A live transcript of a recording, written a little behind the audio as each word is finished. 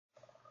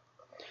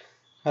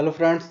Hello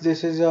friends,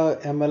 this is a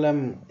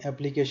MLM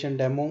application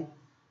demo.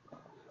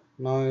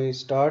 Now I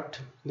start.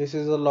 This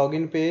is a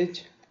login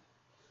page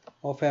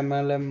of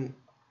MLM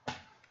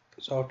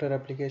software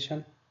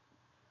application.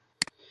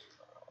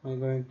 I'm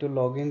going to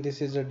log in. This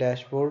is a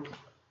dashboard.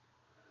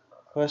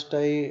 First,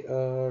 I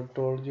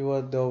told you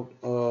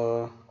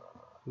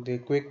the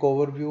quick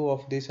overview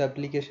of this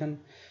application.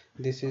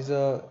 This is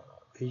a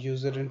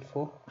user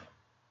info,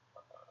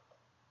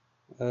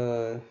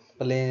 uh,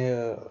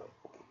 play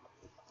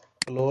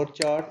floor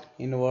chart,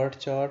 invert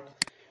chart,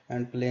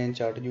 and plane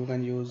chart. You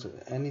can use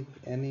any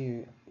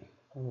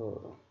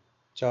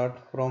chart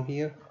from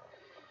here.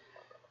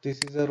 This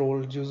is a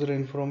role user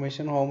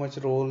information, how much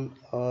role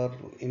are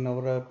in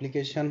our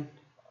application,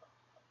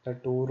 the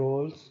two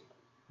roles,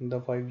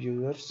 the 5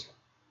 users.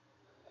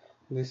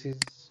 This is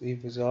the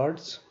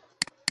wizards,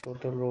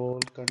 total role,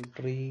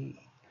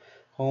 country,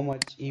 how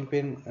much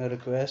EPIN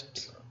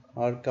requests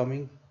are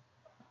coming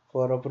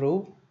for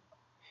approve.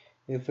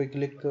 If we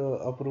click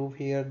approve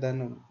here,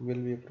 then will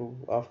be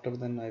approved. After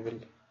then I will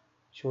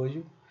show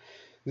you.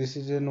 This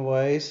is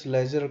invoice,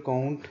 ledger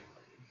account,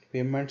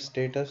 payment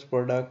status,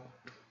 product,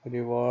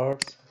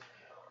 rewards,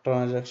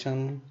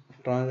 transaction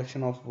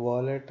of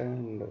wallet,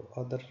 and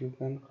other. You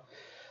can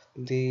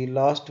the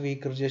last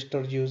week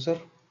registered user,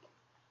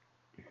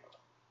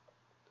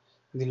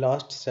 the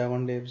last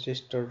 7 days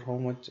registered, how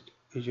much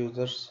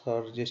users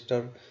are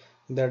registered,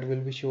 that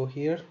will be show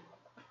here.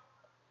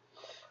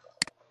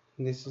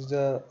 This is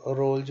the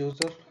role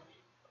user,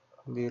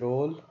 the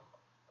roles,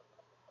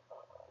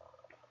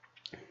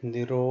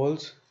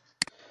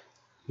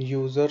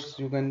 users.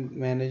 You can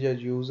manage a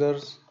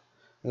users,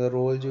 the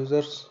role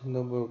users,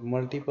 the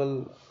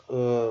multiple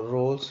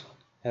roles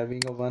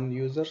having a one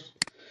user.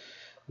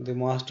 The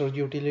master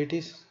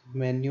utilities,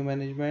 menu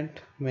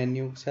management,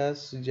 menu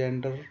access,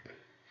 gender,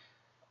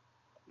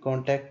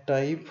 contact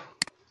type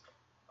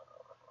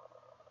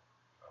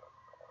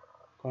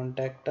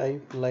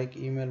like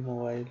email,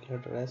 mobile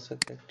address,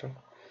 etc.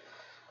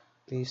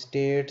 The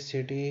state,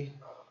 city,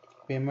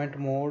 payment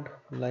mode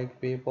like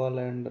PayPal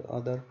and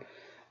other.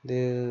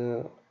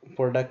 The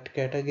product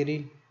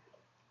category,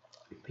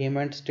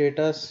 payment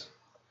status,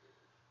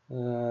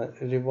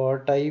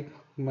 reward type,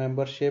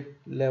 membership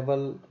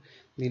level,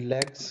 the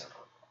legs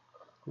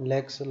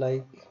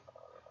like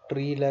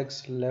tree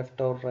legs left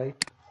or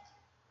right.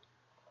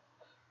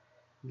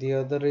 The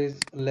other is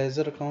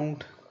ledger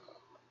account,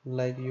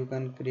 like you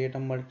can create a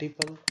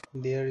multiple.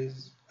 There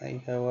is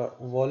I have a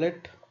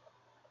wallet,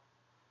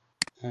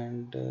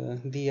 and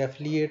the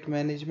affiliate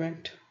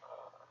management,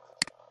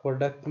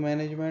 product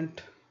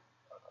management.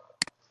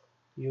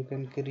 You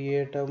can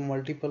create a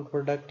multiple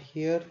product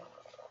here.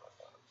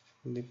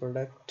 The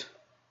product,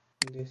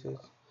 this is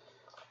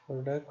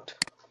product.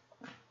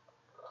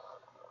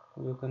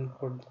 You can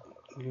put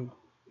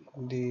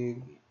the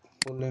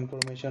full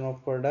information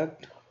of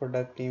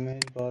product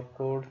image,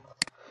 barcode,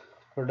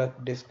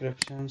 product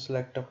description.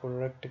 Select a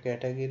product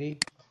category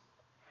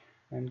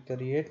and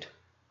create.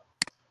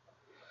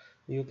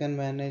 You can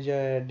manage,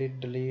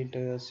 edit, delete,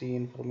 see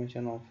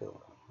information of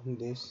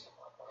this.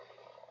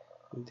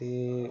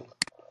 The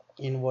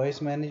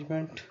invoice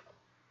management,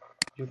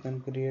 you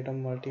can create a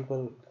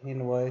multiple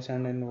invoice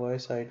and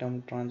invoice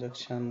item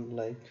transaction.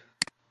 Like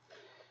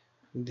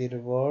the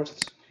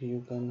rewards,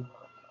 you can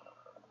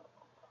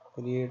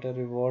create a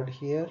reward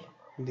here,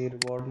 the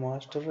reward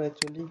master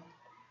actually.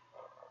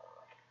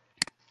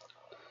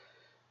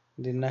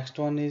 The next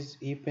one is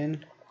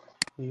EPIN.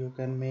 You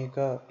can make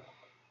a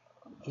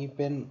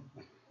EPIN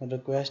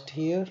request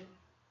here.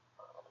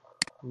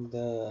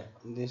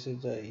 This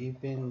is the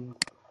EPIN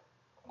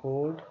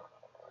code.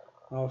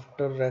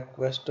 After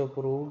request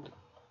approved,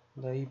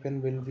 the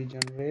EPIN will be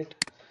generated.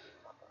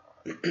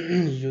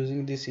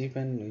 Using this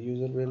EPIN,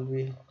 user will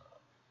be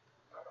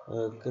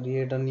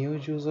create a new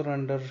user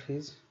under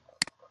his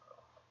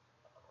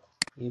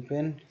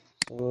EPIN.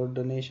 So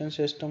donation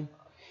system,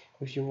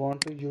 if you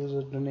want to use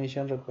a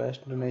donation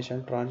request,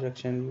 donation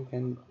transaction, you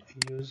can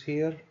use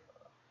here.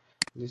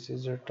 This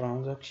is a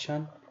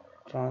transaction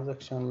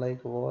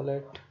like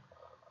wallet,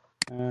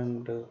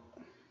 and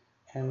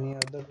any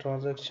other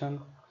transaction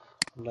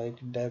like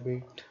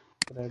debit,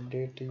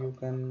 credit, you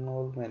can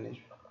all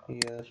manage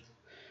here.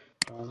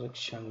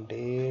 Transaction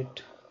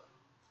date.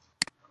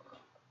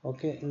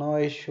 Okay, now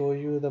I show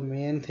you the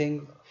main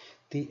thing,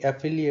 the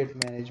affiliate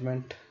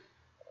management.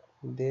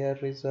 There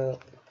is a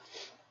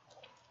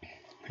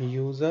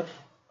user,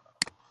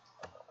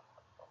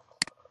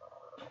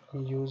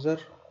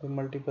 the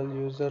multiple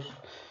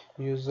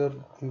user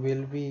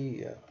will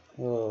be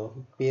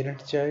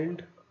parent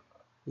child,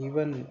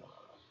 even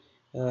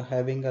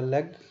having a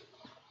leg,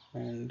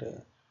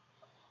 and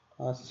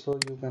also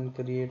you can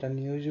create a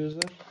new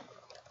user,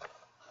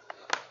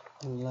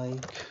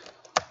 like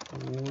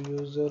new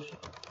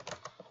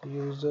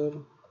user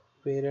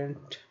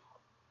parent,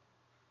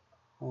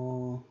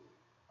 uh,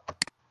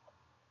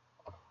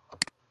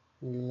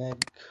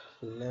 leg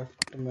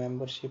left,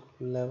 membership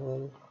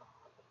level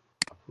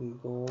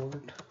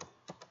gold,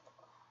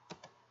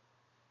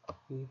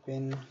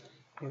 EPIN.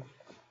 If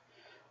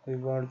we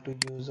want to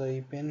use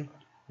a epin,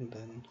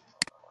 then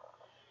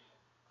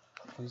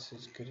this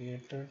is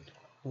created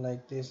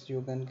like this.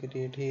 You can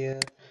create here,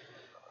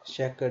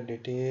 check a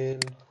detail,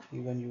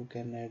 even you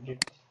can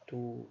edit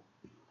to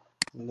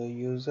the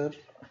user,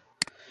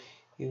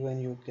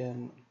 even you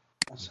can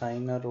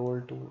assign a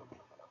role to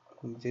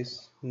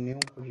this new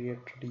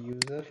created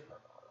user,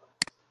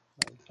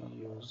 like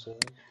user,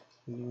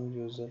 new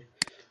user.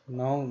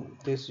 Now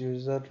this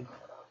user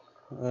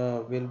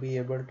will be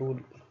able to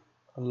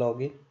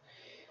log in.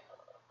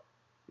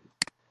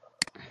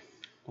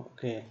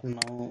 Okay,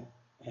 now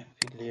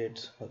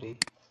affiliate, sorry,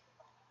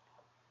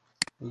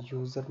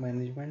 user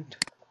management.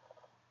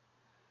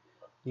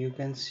 You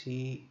can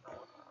see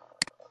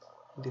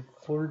the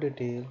full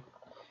detail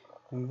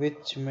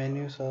which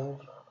menus are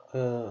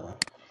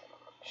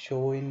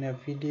show in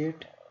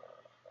affiliate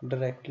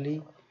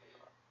directly.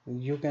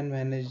 You can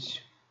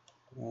manage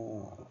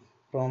uh,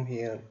 from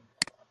here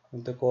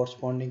the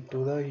corresponding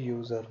to the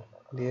user.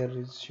 There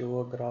is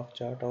show a graph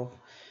chart of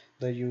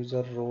the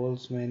user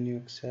roles, menu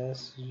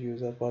access,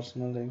 user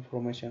personal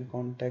information,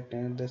 contact,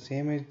 and the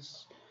same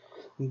is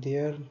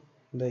there.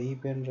 The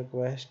epin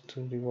request,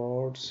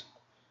 rewards,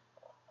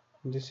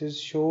 this is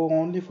show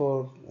only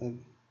for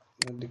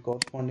the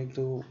corresponding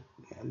to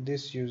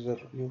this user.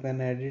 You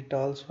can edit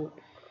also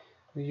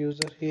the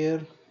user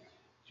here.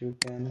 You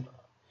can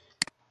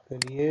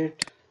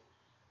create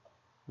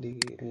the,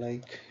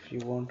 like if you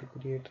want to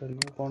create a new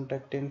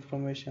contact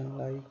information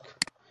like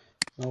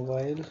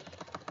mobile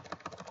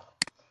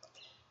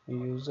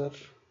user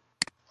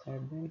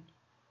admin,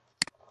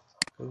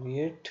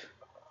 create.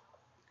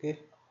 Okay,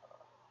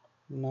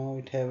 now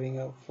it having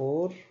a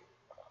 4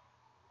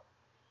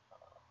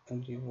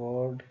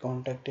 reward,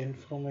 contact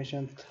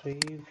information 3.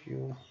 If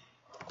you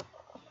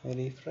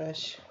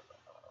refresh,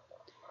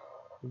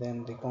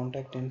 then the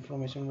contact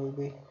information will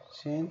be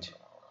changed.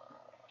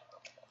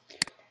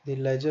 The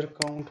ledger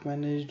count,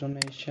 manage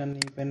donation,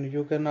 even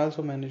you can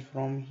also manage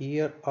from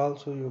here.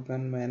 Also you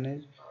can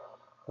manage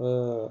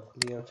the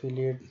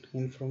affiliate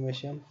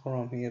information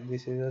from here.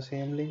 This is the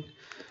same link.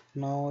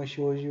 Now I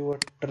show you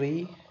a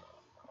tree.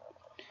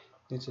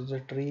 This is a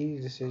tree,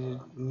 this is a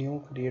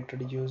new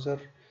created user,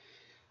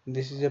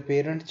 this is a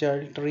parent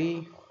child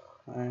tree,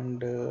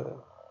 and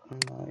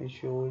now I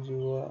show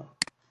you a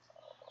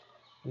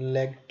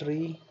leg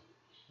tree,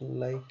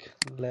 like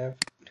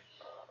left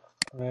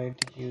right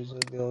user,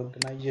 the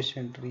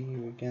organization tree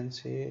we can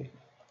say.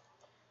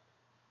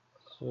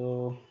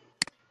 So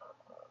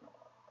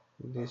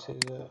this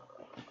is a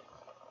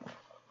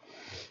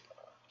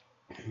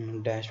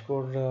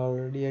dashboard,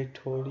 already I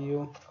told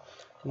you.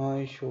 Now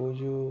I show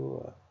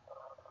you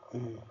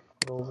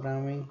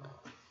programming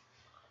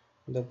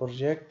the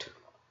project.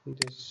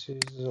 This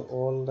is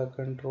all the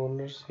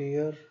controllers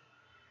here,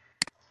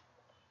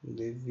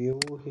 the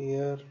view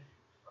here.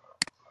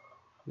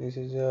 This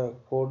is a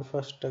code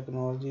first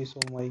technology, so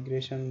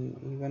migration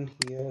even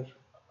here,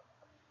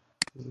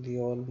 the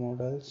all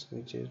models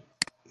which is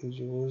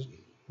used,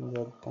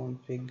 web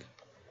config.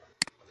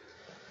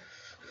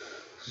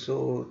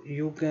 So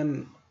you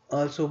can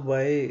also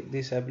buy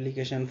this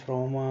application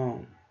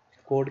from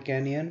Code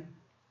Canyon.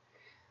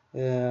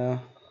 uh,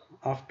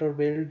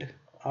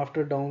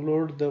 after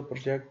download the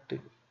project,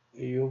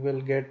 you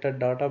will get a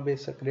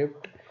database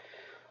script,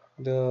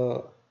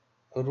 the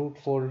root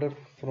folder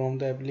from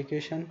the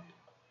application.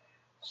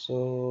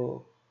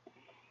 So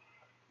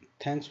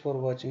thanks for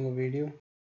watching the video.